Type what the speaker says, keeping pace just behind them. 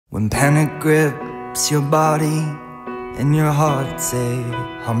When panic grips your body and your heart's a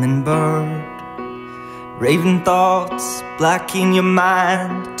hummingbird, raving thoughts blacking your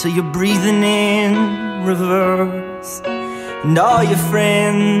mind till you're breathing in reverse, and all your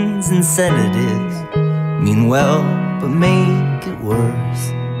friends and sedatives mean well but make it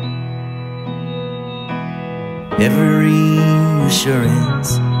worse. Every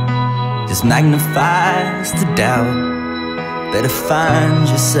reassurance just magnifies the doubt. Better find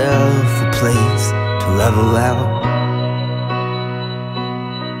yourself a place to level out.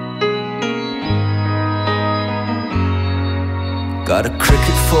 Got a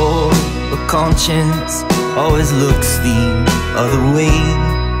cricket for a conscience, always looks the other way.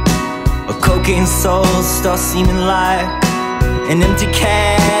 A cocaine soul starts seeming like an empty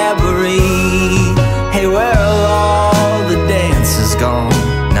cabaret. Hey, where are all the dancers gone?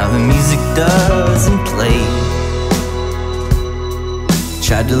 Now the music doesn't play.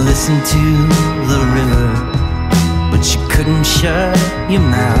 Tried to listen to the river, but you couldn't shut your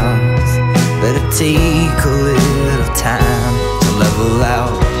mouth. Better take a little time to level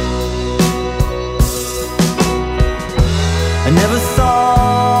out. I never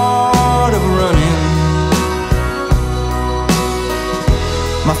thought of running.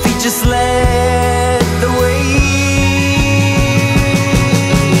 My feet just led the way.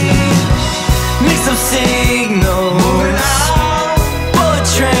 Mix of signals, moving out, bullet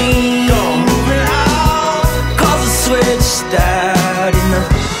train, go moving out. Calls a switch, start in the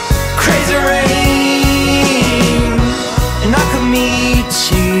crazy rain, and I could meet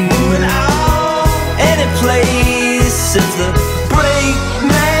you moving out any place if the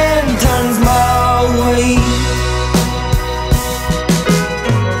brakeman turns my way.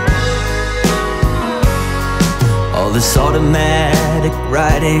 All this automatic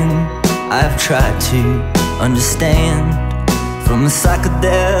writing I've tried to understand, from a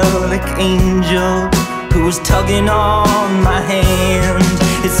psychedelic angel who was tugging on my hand.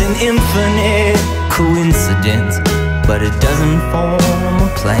 It's an infinite coincidence, but it doesn't form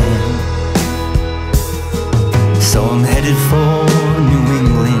a plan. So I'm headed for New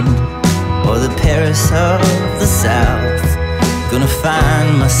England, or the Paris of the South. Gonna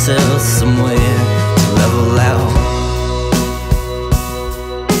find myself somewhere to level out.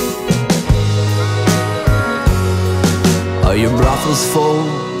 Are your brothels full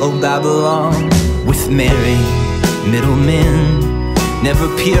of Babylon, with merry middlemen? Never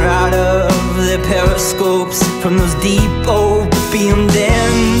peer out of their periscopes from those deep opium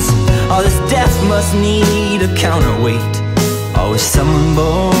dens. All this death must need a counterweight. Always someone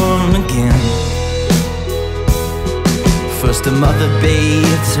born again. First a mother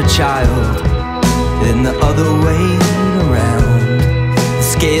bathes her child, then the other way around. The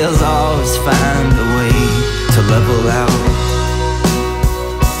scales always find a way to level out.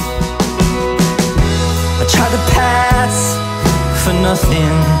 I tried to pass for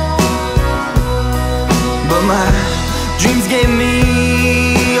nothing, but my dreams gave me